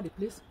 It's all over the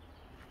place.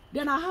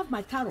 Then I have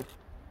my taro.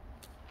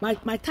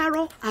 My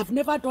taro, I've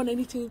never done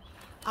anything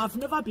I've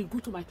never been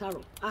good to my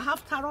taro. I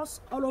have taros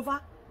all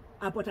over,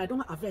 but I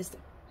don't harvest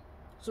them.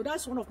 So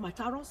that's one of my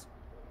taros.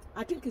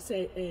 I think it's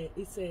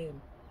a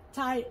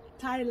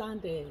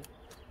Thailand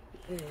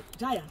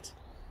giant.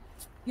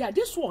 Yeah,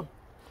 this one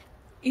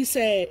is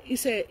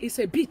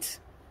a beet.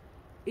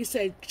 It's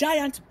a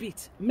giant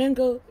beet,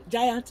 mango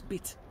giant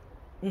beet.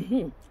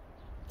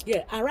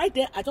 Yeah, and right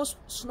there I just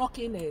snuck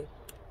in a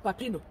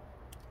Pepino,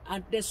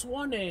 and there's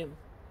one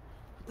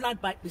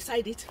plant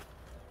beside it.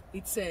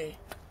 It's a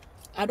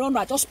I don't know.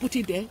 I just put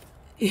it there.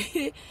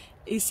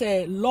 It's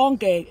a long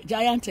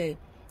giant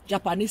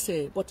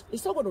Japanese, but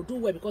it's not going to do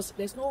well because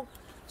there's no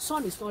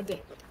sun. Is not there.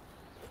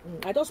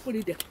 I just put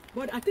it there,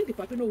 but I think the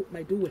Pepino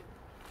might do well.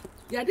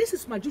 Yeah, this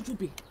is my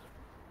jujube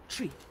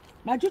tree.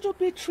 My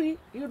jujube tree,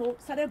 you know,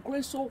 started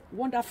growing so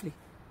wonderfully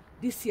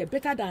this year,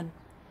 better than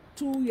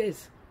 2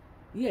 years.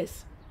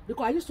 Yes,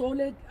 because I used to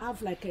only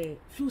have like a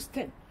few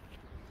stems.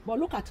 But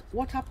look at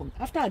what happened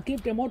after I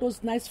gave them all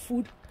those nice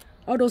food,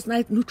 all those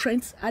nice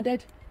nutrients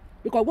added.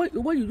 Because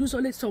when you use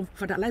only some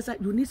fertilizer,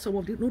 you need some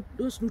of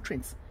those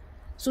nutrients.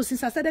 So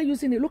since I started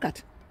using it, look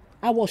at,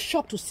 I was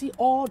shocked to see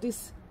all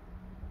these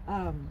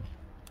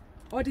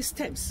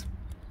stems.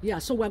 Yeah,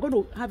 so we're going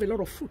to have a lot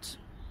of fruits.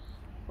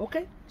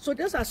 Okay, so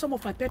those are some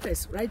of my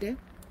peppers right there.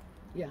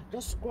 Yeah,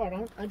 just go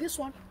around. And this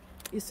one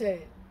is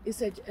a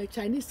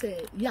Chinese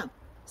yam.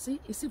 See,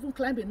 it's even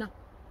climbing now.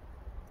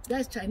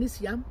 That's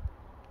Chinese yam,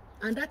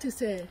 and that is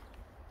a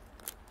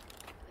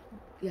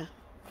yeah,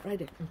 right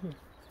there.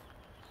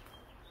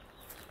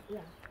 Yeah,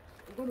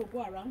 we're going to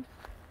go around.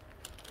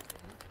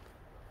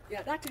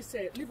 Yeah, that is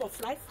a leaf of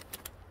life.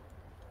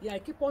 Yeah, I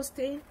keep on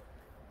staying.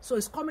 So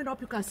it's coming up.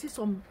 You can see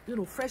some, you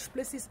know, fresh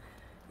places.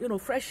 You know,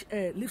 fresh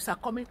leaves are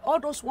coming. All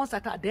those ones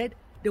that are dead,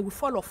 they will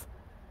fall off.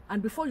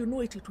 And before you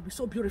know it, it will be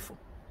so beautiful.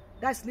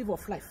 That's leaf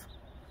of life.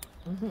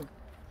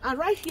 And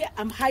right here,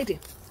 I'm hiding.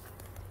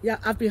 Yeah,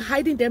 I've been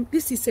hiding them.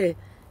 This is a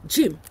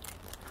Jim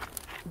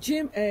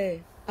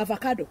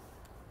avocado.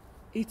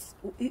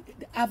 The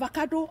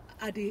avocado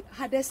are the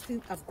hardest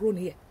thing I've grown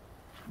here.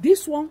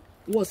 This one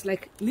was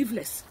like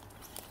leafless.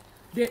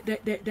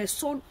 The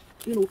sun,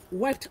 you know,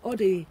 wiped all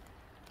the,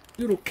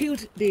 you know,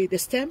 killed the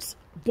stems,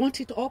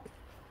 burnt it up.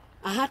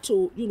 I had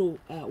to, you know,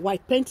 wash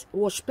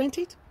paint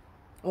it,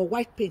 or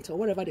white paint, or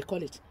whatever they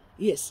call it.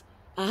 Yes,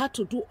 I had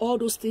to do all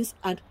those things,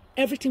 and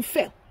everything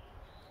fell.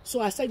 So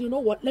I said, you know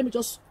what? Let me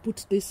just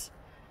put this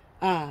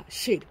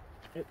shade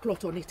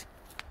cloth on it.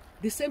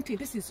 The same thing.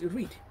 This is a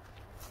reed.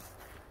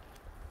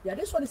 Yeah,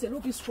 this one is a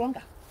little bit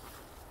stronger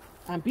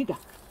and bigger.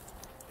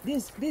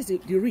 This is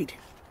the reed.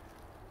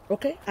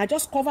 Okay, I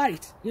just cover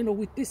it. You know,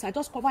 with this, I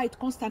just cover it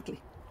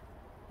constantly.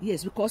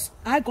 Yes, because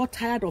I got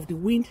tired of the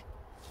wind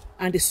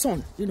and the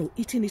sun, you know,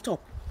 eating it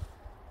up.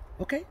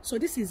 Okay, so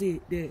this is the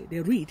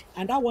reed,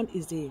 and that one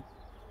is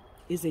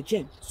a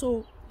gem.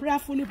 So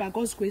prayerfully, by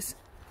God's grace,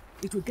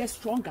 it will get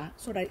stronger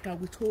so that it can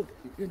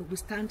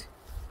withstand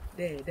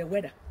the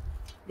weather.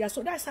 Yeah,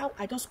 so that's how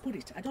I just put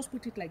it. I just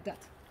put it like that.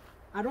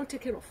 I don't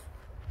take it off,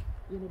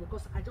 you know,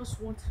 because I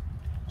just want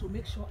to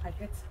make sure I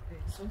get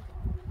something.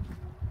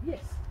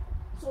 Yes,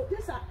 so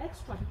these are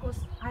extra because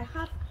I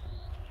have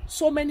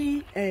so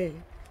many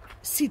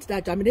seeds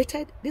that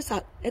germinated. These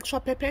are extra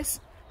peppers,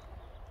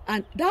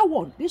 and that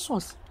one, these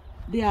ones,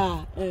 they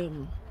are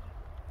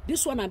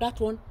this one and that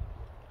one,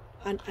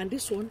 and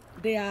this one,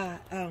 they are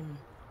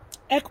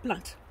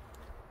eggplant.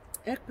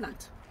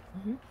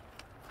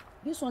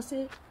 This one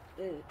say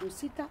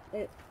Rosita.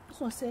 This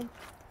one say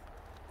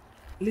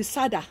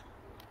Lisada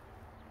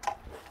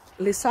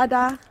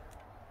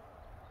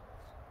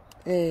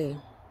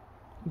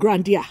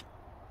Grandia.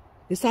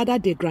 Lisada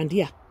de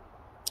Grandia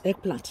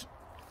eggplant.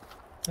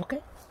 Okay,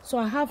 so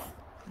I have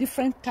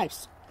different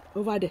types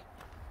over there.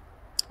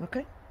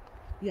 Okay,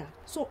 yeah,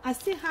 so I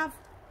still have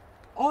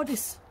all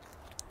this.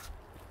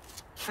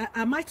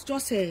 I might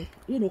just you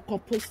know,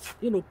 compost,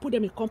 you know, put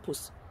them in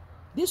compost.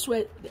 These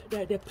were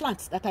the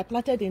plants that I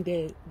planted in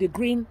the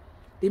green,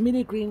 the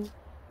mini green,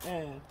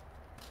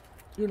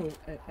 you know,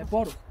 a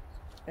bottle,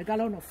 a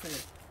gallon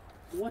of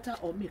water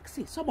or milk.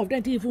 See, some of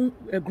them didn't even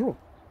grow,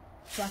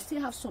 so I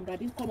still have some that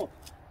didn't come up.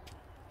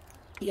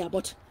 Yeah,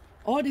 but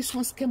all these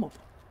ones came up.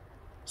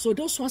 So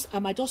those ones I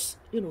might just,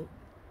 you know,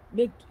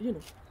 make,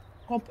 you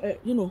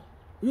know,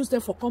 use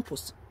them for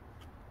compost.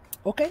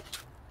 Okay,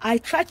 I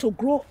try to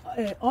grow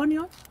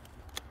onion.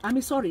 I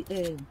mean, sorry,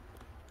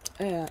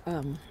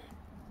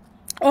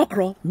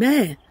 okra.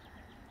 Man,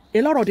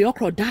 a lot of the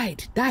okra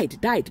died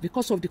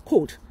because of the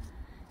cold.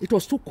 It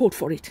was too cold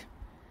for it.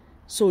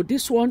 So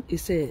this one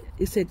is a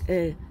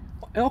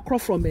okra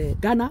from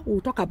Ghana.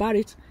 We'll talk about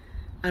it,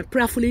 and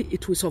prayerfully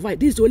it will survive.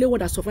 This is the only one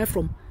that survived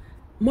from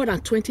more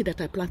than 20 that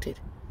I planted.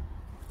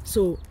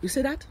 So you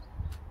see that?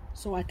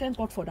 So I thank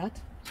God for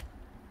that.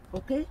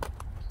 Okay,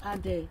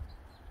 and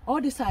all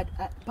these are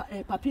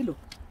Pepino.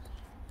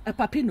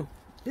 Pepino.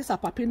 These are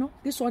Pepino.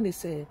 This one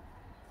is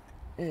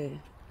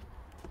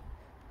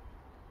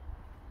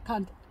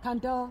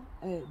candle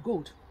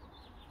gold.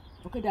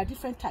 Okay, there are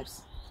different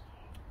types,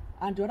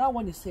 and the other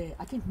one is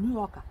I think New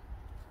Yorker.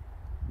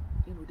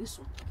 You know, this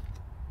one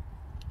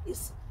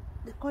is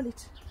they call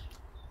it,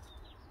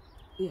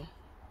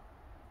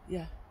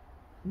 yeah,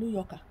 New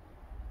Yorker.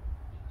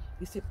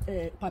 It's a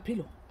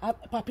Pepino.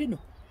 Pepino.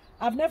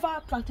 I've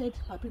never planted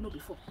Pepino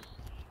before.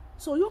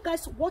 So you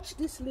guys watch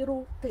these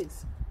little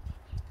things.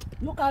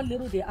 Look how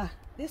little they are.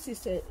 This is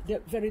the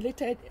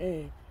related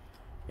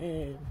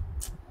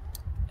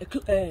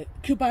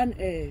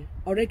Cuban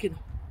oregano.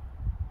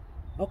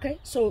 Okay,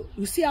 so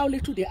you see how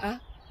little they are.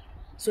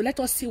 So let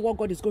us see what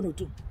God is going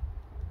to do.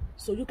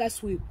 So you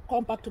guys will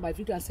come back to my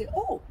video and say,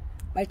 oh,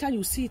 by the time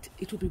you see it,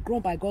 it will be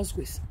grown by God's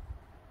grace.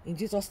 In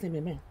Jesus' name,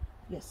 amen.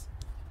 Yes.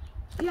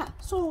 Yeah.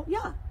 So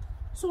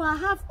I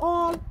have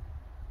all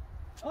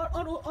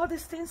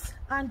these things,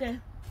 and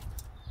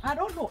I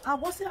don't know. I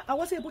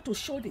wasn't able to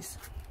show this,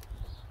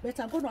 but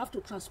I'm going to have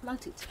to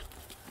transplant it.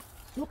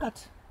 Look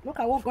at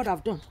what God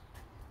have done.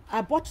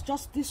 I bought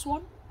just this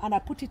one and I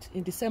put it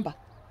in December.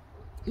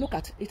 Look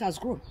at it, has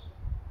grown.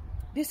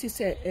 This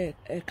is a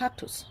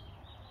cactus.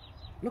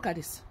 Look at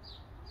this.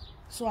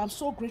 So I'm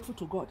so grateful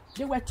to God.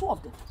 There were two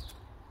of them.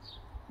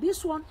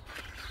 This one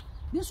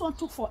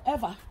took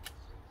forever.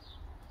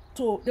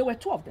 There were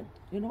two of them,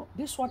 you know,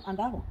 this one and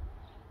that one.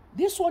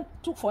 This one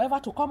took forever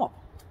to come up,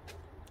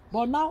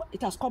 but now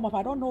it has come up.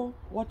 I don't know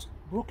what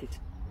broke it.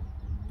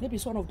 Maybe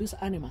it's one of these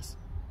animals.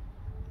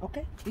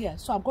 Okay, yeah.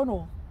 So I'm going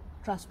to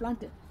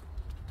transplant it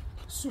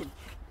soon.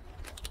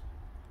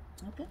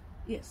 Okay,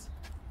 yes.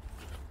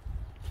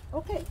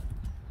 Okay.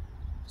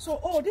 So,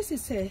 oh, this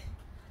is a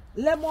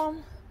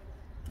lemon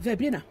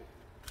verbena.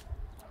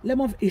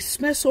 Lemon, it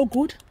smells so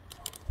good.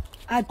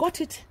 I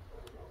got it,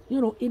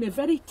 you know, in a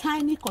very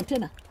tiny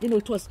container. You know,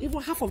 it was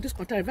even half of this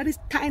container, very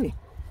tiny,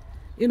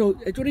 you know,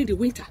 during the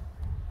winter.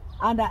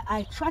 And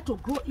I tried to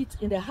grow it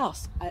in the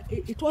house.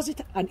 It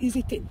wasn't an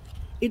easy thing.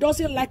 It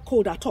doesn't like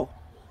cold at all.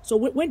 So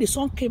when the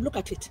sun came, look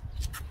at it.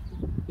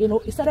 You know,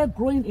 it started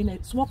growing in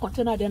a small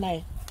container. Then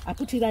I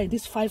put it in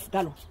this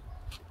 5-gallon.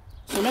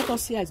 So let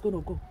us see how it's going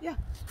to go. Yeah.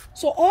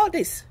 So all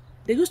this,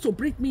 they used to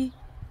bring me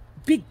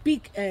big,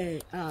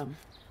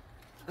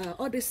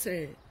 all this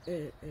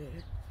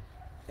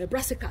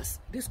brassicas,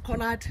 these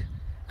collard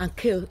and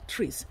kale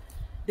trees.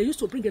 They used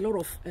to bring a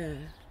lot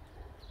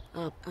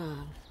of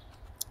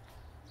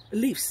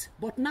leaves.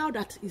 But now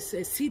that it's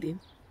seeding,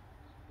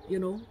 you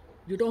know,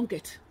 you don't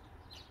get.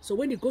 So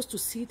when it goes to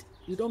seed,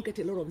 you don't get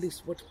a lot of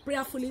leaves. But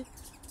prayerfully,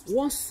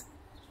 once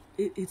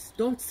it's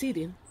done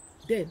seeding,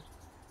 then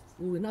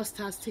we will now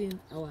start seeing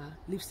our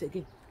leaves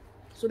again.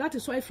 So that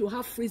is why if you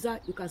have freezer,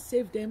 you can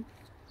save them,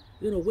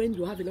 you know, when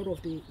you have a lot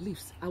of the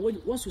leaves. And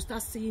once you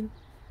start seeing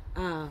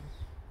the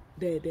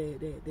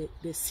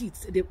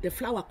seeds, the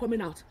flower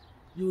coming out,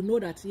 you know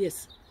that,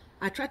 yes,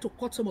 I tried to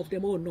cut some of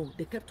them. Oh no,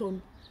 they kept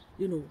on,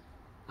 you know,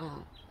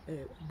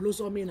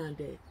 blossoming and,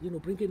 you know,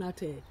 bringing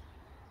out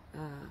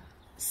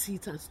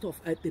seeds and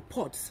stuff, the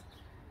pods.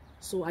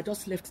 So I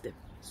just left them.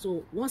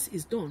 So once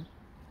it's done,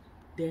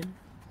 then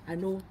I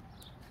know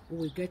we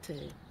will get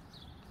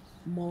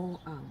more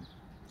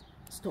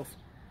stuff.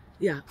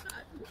 Yeah,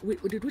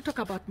 did we talk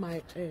about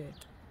my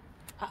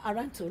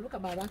aranto? Look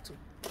at my aranto.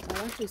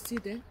 Aranto, see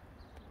there?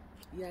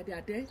 Yeah, they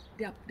are there.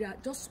 They are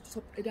just,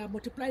 they are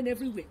multiplying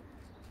everywhere.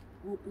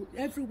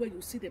 Everywhere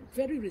you see them,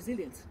 very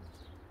resilient.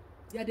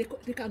 Yeah,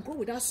 they can grow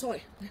without soil.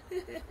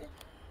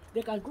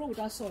 They can grow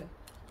without soil.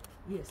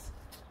 Yes.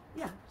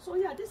 Yeah. So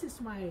yeah, this is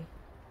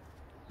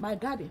my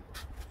garden.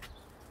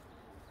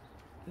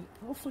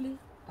 Hopefully,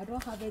 I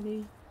don't have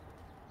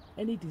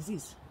any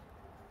disease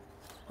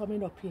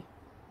coming up here.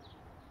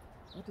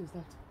 What is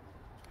that?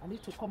 I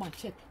need to come and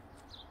check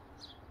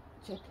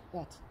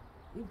that.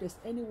 If there's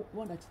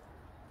anyone that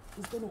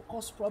is going to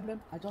cause problem,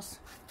 I just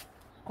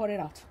cut it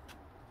out.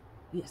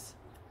 Yes.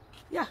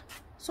 Yeah.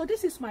 So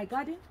this is my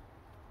garden.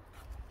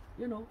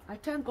 You know, I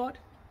thank God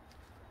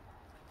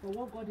for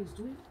what God is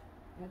doing.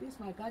 Yeah, this is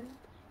my garden.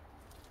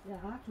 Yeah,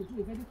 I have to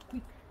do a very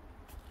quick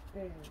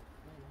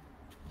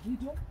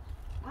video.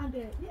 And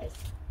yes,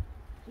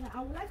 yeah,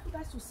 I would like you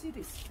guys to see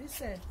this.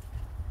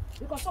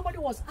 Because somebody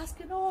was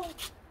asking, oh,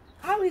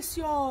 how is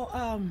your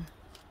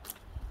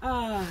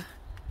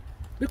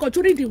because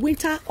during the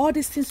winter, all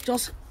these things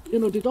just, you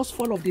know, they just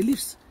fall off. The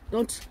leaves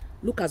don't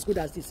look as good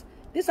as this.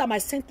 These are my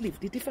scent leaf,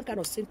 the different kind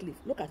of scent leaf.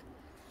 Look at,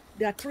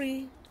 there are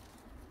three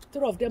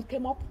of them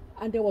came up,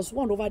 and there was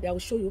one over there. I will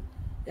show you.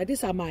 Yeah,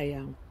 these are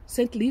my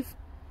scent leaf.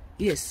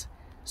 Yes.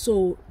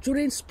 So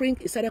during spring,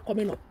 it started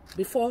coming up.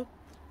 Before,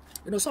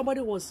 you know,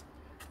 somebody was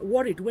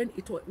worried when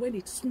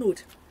it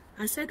snowed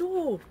and said,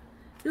 oh,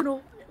 you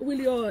know, will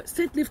your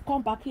scent leaf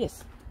come back?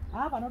 Yes.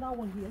 I have another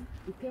one here.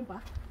 It came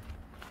back.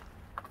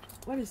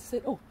 What is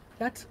it? Oh,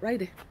 that's right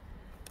there.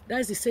 That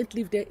is the scent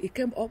leaf there. It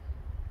came up.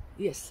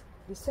 Yes,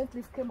 the scent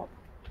leaf came up.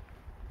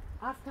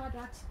 After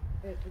that,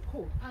 the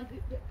cold. And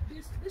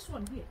this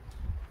one here,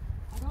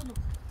 I don't know.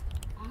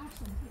 I have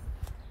some here.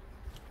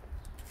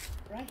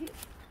 Right here.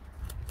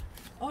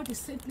 All the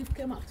scent leaf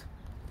came out.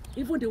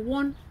 Even the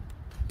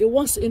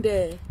ones in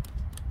the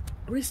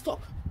green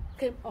stalk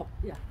came up.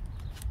 Yeah.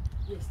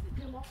 Yes,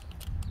 they came up.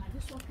 And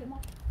this one came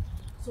up.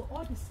 So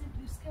all the scent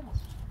leaves came up.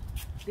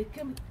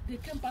 They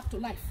came back to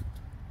life.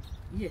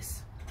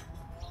 Yes.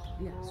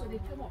 Yeah, so they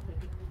came up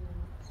again.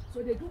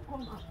 So they do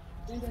come up.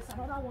 Then there's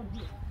another one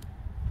here.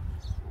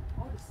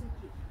 All the same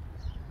thing.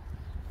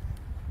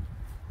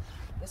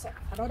 There's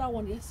another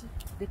one, yes.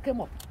 They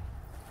came up.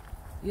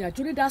 Yeah,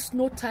 during that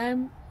snow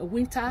time,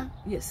 winter,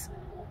 yes.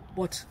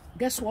 But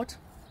guess what?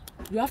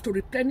 You have to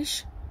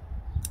replenish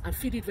and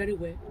feed it very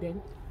well.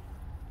 Then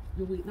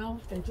you will now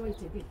enjoy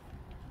it again.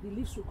 The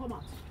leaves will come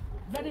out.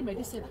 Very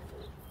medicinal.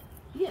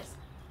 Yes.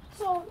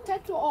 So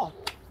thank you all.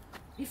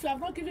 If you have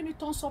not given me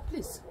thumbs up,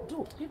 please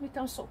do give me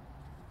thumbs up.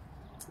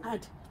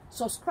 And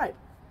subscribe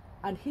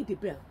and hit the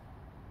bell.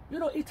 You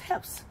know, it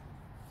helps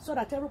so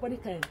that everybody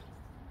can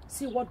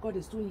see what God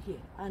is doing here.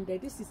 And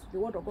this is the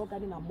Word of God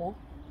Garden and More,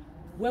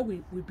 where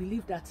we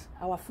believe that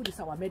our food is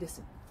our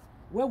medicine,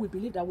 where we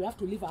believe that we have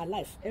to live our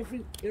life,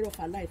 every area of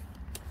our life,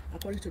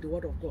 according to the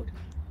Word of God.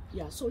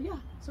 Yeah, so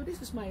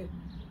this is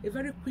a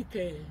very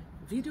quick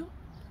video,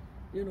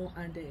 you know,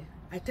 and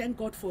I thank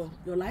God for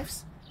your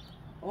lives,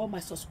 all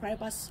my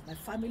subscribers, my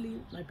family,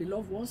 my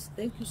beloved ones.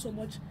 Thank you so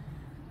much.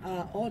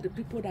 All the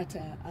people that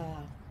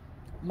are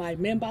my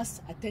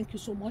members, I thank you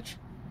so much.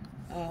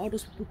 All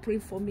those people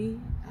praying for me,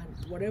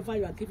 and whatever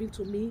you are giving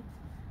to me,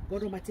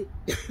 God Almighty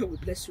will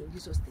bless you in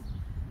Jesus' name.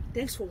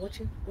 Thanks for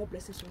watching. God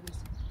bless you so much.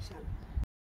 Shalom.